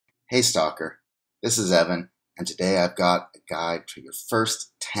Hey Stalker, this is Evan, and today I've got a guide for your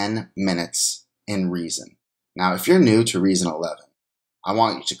first 10 minutes in Reason. Now, if you're new to Reason 11, I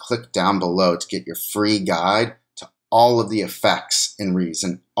want you to click down below to get your free guide to all of the effects in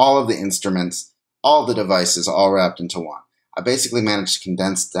Reason, all of the instruments, all the devices, all wrapped into one. I basically managed to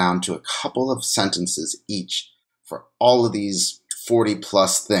condense down to a couple of sentences each for all of these 40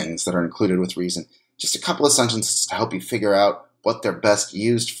 plus things that are included with Reason. Just a couple of sentences to help you figure out what they're best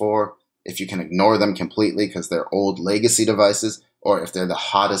used for, if you can ignore them completely because they're old legacy devices, or if they're the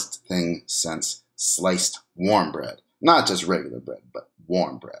hottest thing since sliced warm bread. Not just regular bread, but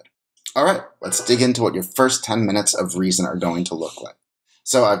warm bread. All right, let's dig into what your first 10 minutes of Reason are going to look like.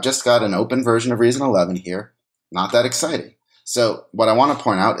 So I've just got an open version of Reason 11 here. Not that exciting. So what I want to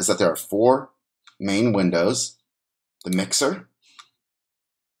point out is that there are 4 main windows. The mixer,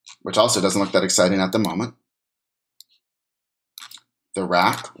 which also doesn't look that exciting at the moment. The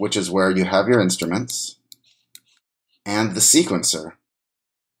rack, which is where you have your instruments, and the sequencer,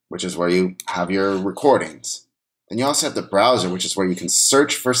 which is where you have your recordings. Then you also have the browser, which is where you can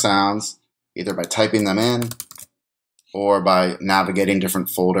search for sounds, either by typing them in or by navigating different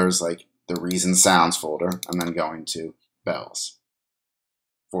folders like the Reason Sounds folder and then going to bells,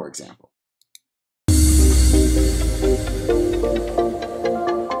 for example.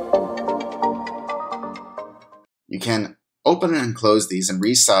 You can open and close these and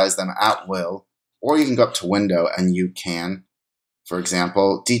resize them at will, or you can go up to Window and you can, for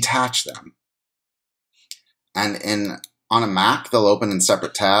example, detach them. And on a Mac, they'll open in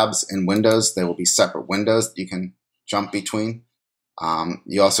separate tabs. In Windows, they will be separate windows that you can jump between.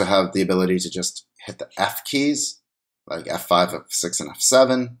 You also have the ability to just hit the F keys, like F5, F6, and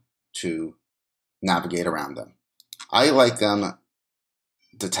F7, to navigate around them. I like them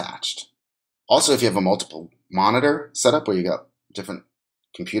detached. Also, if you have a multiple monitor setup where you got different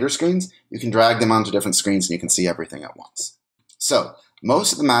computer screens, you can drag them onto different screens and you can see everything at once. So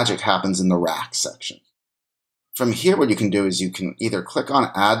most of the magic happens in the rack section. From here, what you can do is you can either click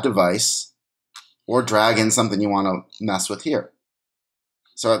on Add Device or drag in something you want to mess with here.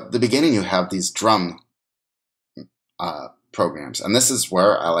 So at the beginning, you have these drum programs, and this is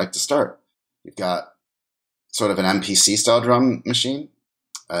where I like to start. You've got sort of an MPC style drum machine,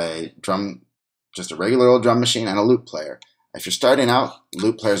 just a regular old drum machine, and a loop player. If you're starting out,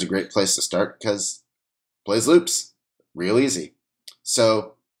 loop player is a great place to start because it plays loops real easy.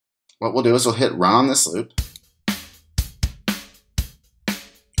 So what we'll do is we'll hit run on this loop.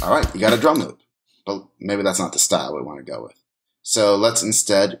 All right, you got a drum loop, but maybe that's not the style we want to go with. So let's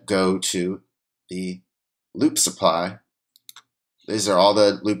instead go to the loop supply. These are all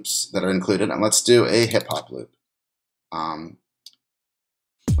the loops that are included, and let's do a hip hop loop.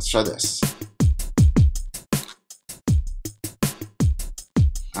 Let's try this.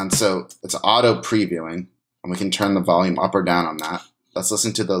 And so it's auto previewing, and we can turn the volume up or down on that. Let's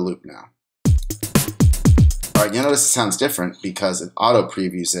listen to the loop now. All right, you notice it sounds different because it auto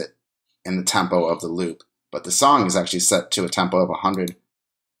previews it in the tempo of the loop, but the song is actually set to a tempo of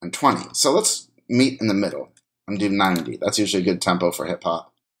 120. So let's meet in the middle and do 90. That's usually a good tempo for hip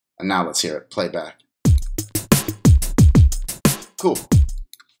hop. And now let's hear it play back. Cool.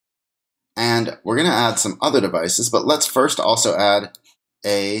 And we're going to add some other devices, but let's first also add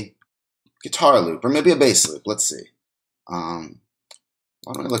a guitar loop, or maybe a bass loop. Let's see. Why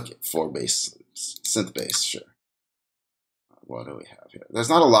don't we look at 4 bass loops? Synth bass, sure. What do we have here? There's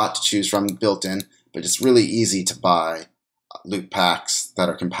not a lot to choose from built in, but it's really easy to buy loop packs that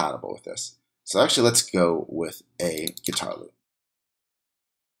are compatible with this. So actually, let's go with a guitar loop.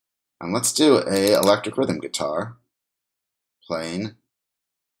 And let's do a electric rhythm guitar playing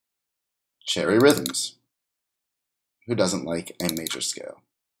cherry rhythms. Who doesn't like a major scale?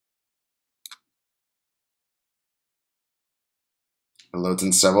 It loads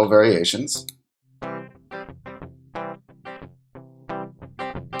in several variations.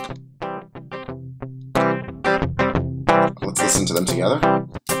 Let's listen to them together.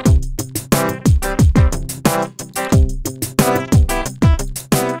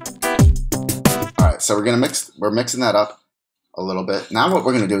 All right, so we're mixing that up a little bit. Now what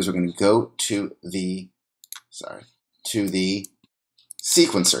we're going to do is we're going to go to the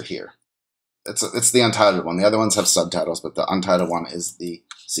sequencer here. It's the untitled one. The other ones have subtitles, but the untitled one is the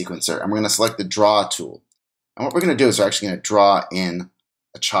sequencer. And we're going to select the draw tool. And what we're going to do is we're actually going to draw in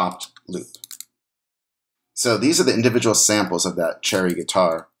a chopped loop. So these are the individual samples of that cherry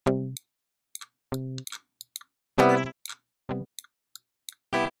guitar.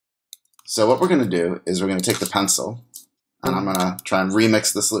 So what we're going to do is we're going to take the pencil, and I'm going to try and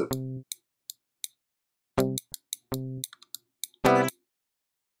remix this loop.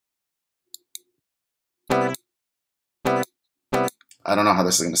 I don't know how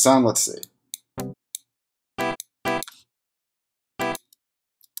this is going to sound. Let's see.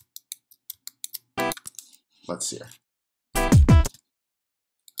 Let's see here.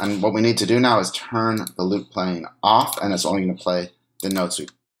 And what we need to do now is turn the loop playing off, and it's only going to play the notes we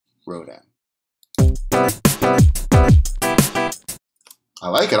wrote in. I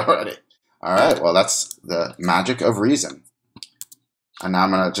like it already. All right, well, that's the magic of reason. And now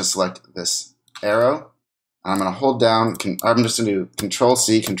I'm going to just select this arrow, and I'm going to hold down, I'm just going to do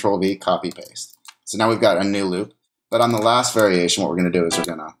Control-C, Control-V, copy-paste. So now we've got a new loop. But on the last variation, what we're going to do is we're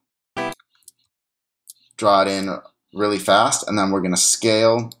going to draw it in really fast, and then we're going to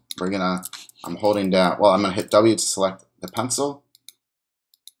scale. I'm holding down, well, I'm going to hit W to select the pencil,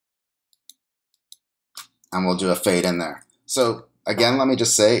 and we'll do a fade in there. So again, let me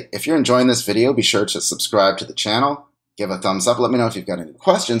just say, if you're enjoying this video, be sure to subscribe to the channel, give a thumbs up, let me know if you've got any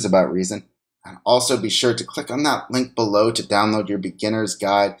questions about Reason, and also be sure to click on that link below to download your beginner's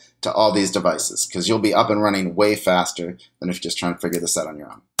guide to all these devices, because you'll be up and running way faster than if you're just trying to figure this out on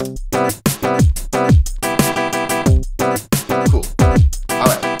your own. Cool.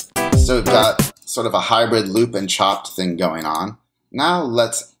 Alright, so we've got sort of a hybrid loop and chopped thing going on. Now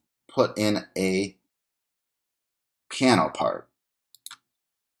let's put in a piano part.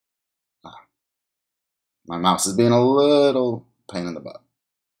 My mouse is being a little pain in the butt.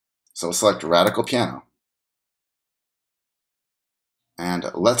 So we'll select Radical Piano.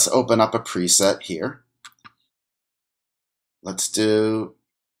 And let's open up a preset here. Let's do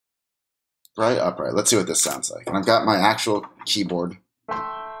Bright Upright. Let's see what this sounds like. And I've got my actual keyboard.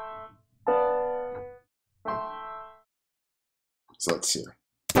 So let's see here.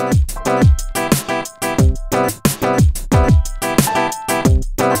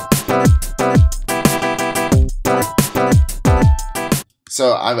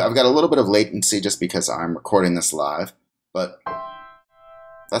 So I've got a little bit of latency just because I'm recording this live, but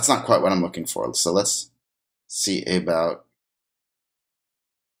that's not quite what I'm looking for. So let's see about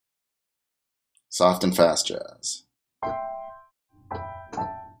soft and fast jazz.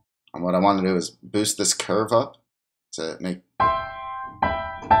 And what I want to do is boost this curve up to make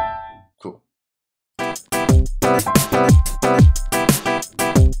cool.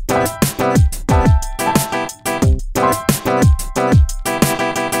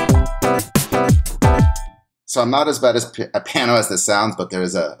 So I'm not as bad as a piano as this sounds, but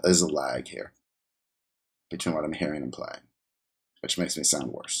there's a lag here between what I'm hearing and playing, which makes me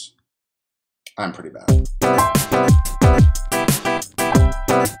sound worse. I'm pretty bad.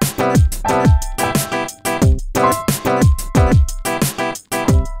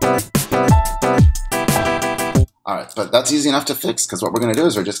 All right, but that's easy enough to fix, because what we're going to do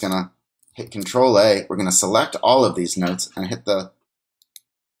is we're just going to hit Control-A. We're going to select all of these notes and hit the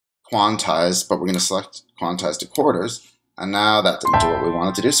quantize, but we're going to select quantize to quarters, and now that didn't do what we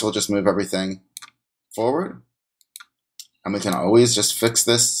wanted to do, so we'll just move everything forward, and we can always just fix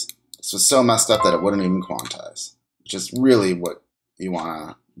this. This was so messed up that it wouldn't even quantize, which is really what you want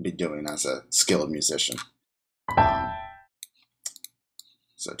to be doing as a skilled musician,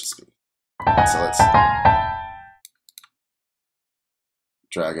 so to speak. So let's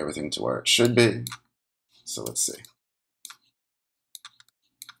drag everything to where it should be. So let's see.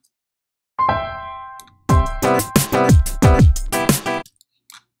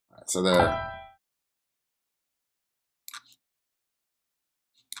 So there.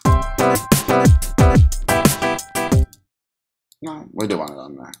 No, we do want it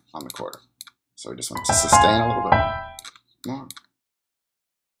on there, on the quarter. So we just want to sustain a little bit more.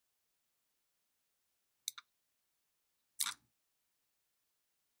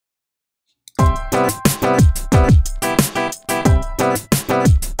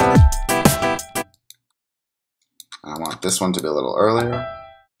 And I want this one to be a little earlier.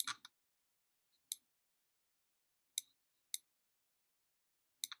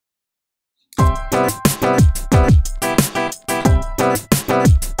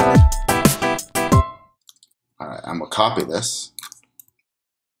 Alright, and we'll copy this.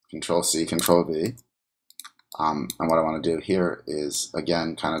 Control-C, Control-V. And what I want to do here is,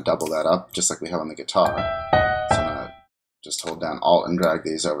 again, kind of double that up, just like we have on the guitar. So I'm going to just hold down Alt and drag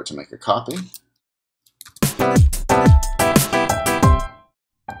these over to make a copy. And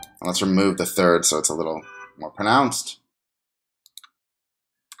let's remove the third so it's a little more pronounced.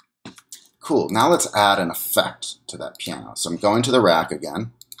 Cool, now let's add an effect to that piano. So I'm going to the rack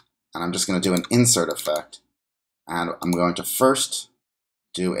again, and I'm just going to do an insert effect. And I'm going to first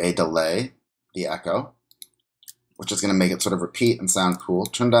do a delay, the echo, which is going to make it sort of repeat and sound cool.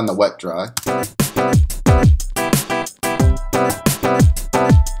 Turn down the wet dry.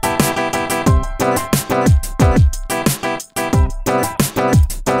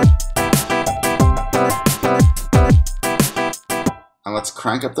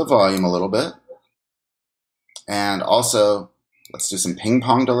 crank up the volume a little bit. And also, let's do some ping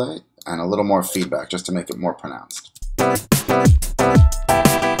pong delay and a little more feedback just to make it more pronounced.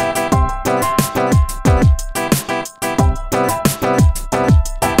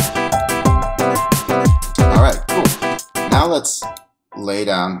 Alright, cool. Now let's lay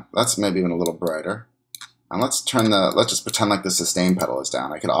down, that's maybe even a little brighter. And let's just pretend like the sustain pedal is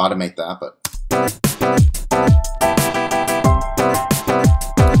down. I could automate that, but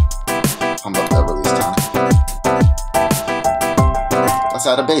pump up that release time. Let's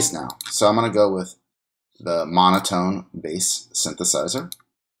add a bass now. So I'm going to go with the monotone bass synthesizer.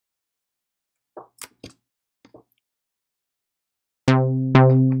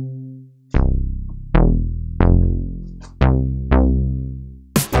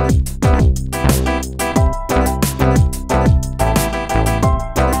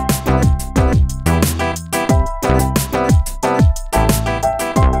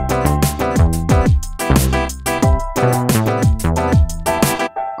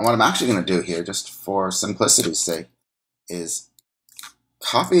 What I'm actually going to do here, just for simplicity's sake, is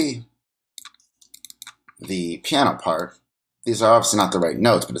copy the piano part. These are obviously not the right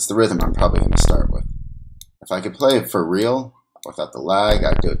notes, but it's the rhythm I'm probably going to start with. If I could play it for real, without the lag,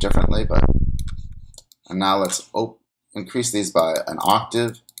 I'd do it differently. And now let's increase these by an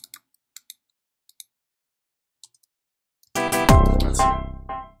octave.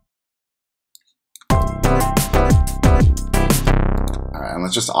 And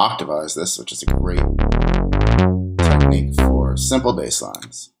let's just octavize this, which is a great technique for simple bass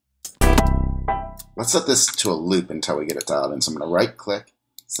lines. Let's set this to a loop until we get it dialed in. So I'm going to right click,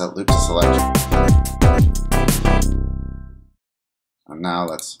 set loop to selection. And now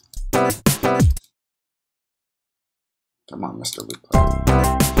let's, come on, Mr. Loop Player.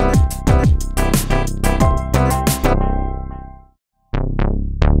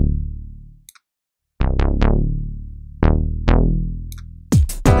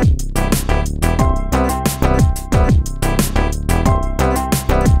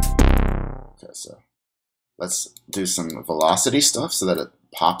 So let's do some velocity stuff so that it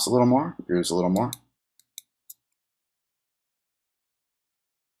pops a little more, grooves a little more.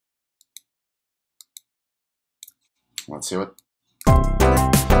 Let's hear it.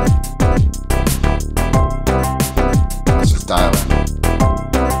 Let's just dial in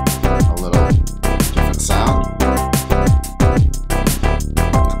a little different sound.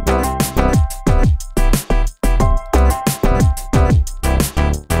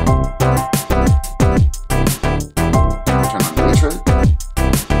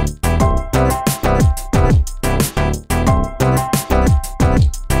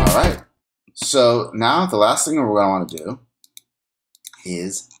 So now the last thing we're going to want to do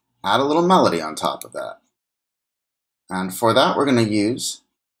is add a little melody on top of that. And for that, we're going to use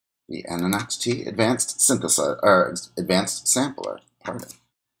the NNXT Advanced Synthesizer, or Advanced Sampler. Pardon.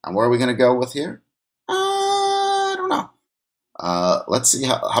 And where are we going to go with here? I don't know. Let's see.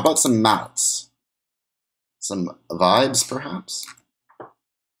 How about some mats? Some vibes, perhaps?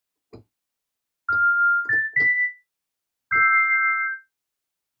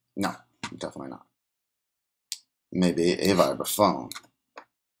 No. Definitely not. Maybe a vibraphone.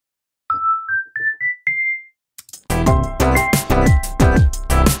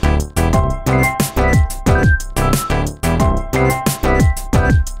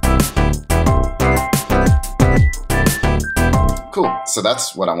 Cool. So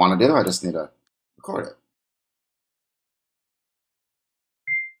that's what I want to do. I just need to record it.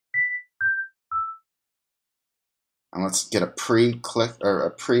 And let's get a pre-click or a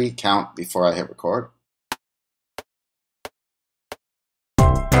pre-count before I hit record. All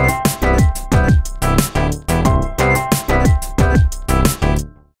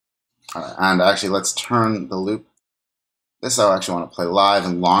right, and actually let's turn the loop. This I actually want to play live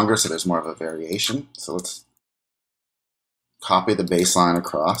and longer so there's more of a variation. So let's copy the bass line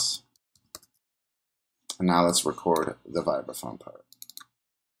across. And now let's record the vibraphone part.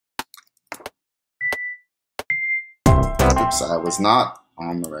 Oops, I was not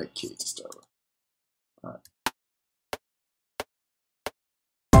on the right key to start with. All right.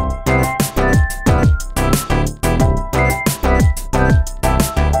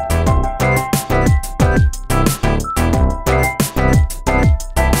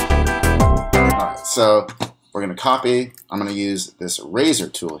 All right, so we're going to copy. I'm going to use this razor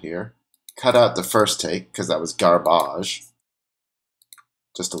tool here. Cut out the first take because that was garbage.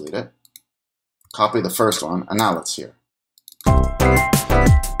 Just delete it. Copy the first one, and now let's hear.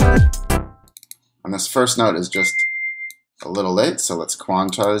 And this first note is just a little late, so let's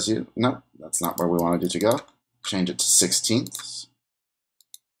quantize you. No, that's not where we wanted it to go. Change it to 16ths.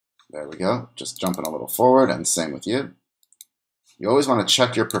 There we go. Just jumping a little forward, and same with you. You always want to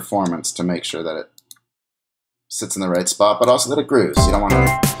check your performance to make sure that it sits in the right spot, but also that it grooves. You don't want to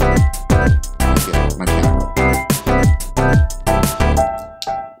get mechanical.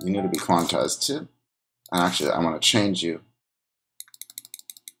 You need to be quantized too. And actually, I want to change you.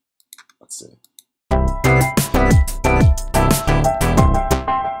 Let's see.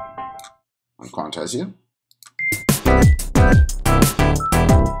 Unquantize you.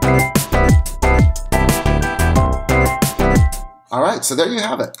 All right, so there you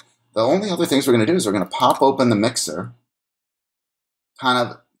have it. The only other things we're going to do is we're going to pop open the mixer, kind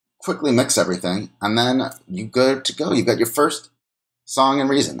of quickly mix everything, and then you're good to go. You've got your first song in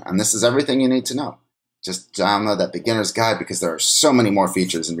Reason, and this is everything you need to know. Just download that beginner's guide because there are so many more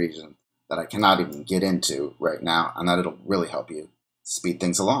features in Reason that I cannot even get into right now, and that it'll really help you speed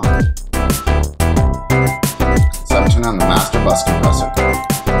things along. So I'm turning on the master bus compressor.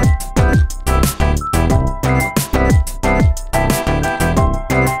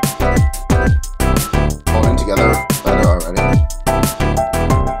 Holding together better already.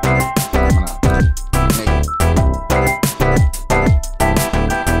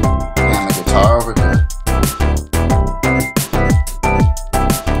 And the guitar over here.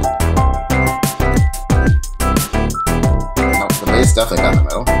 Nope, the bass definitely got in the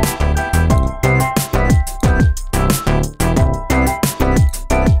middle.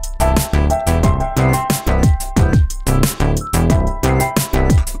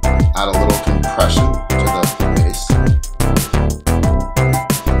 Add a little compression to the bass.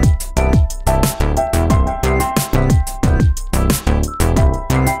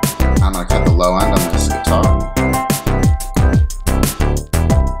 I'm going to cut the low end on this guitar.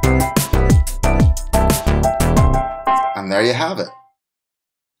 And there you have it.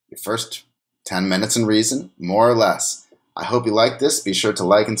 Your first 10 minutes in Reason, more or less. I hope you like this. Be sure to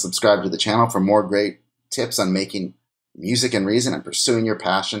like and subscribe to the channel for more great tips on making music in Reason and pursuing your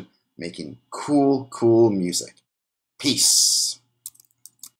passion, making cool music. Peace.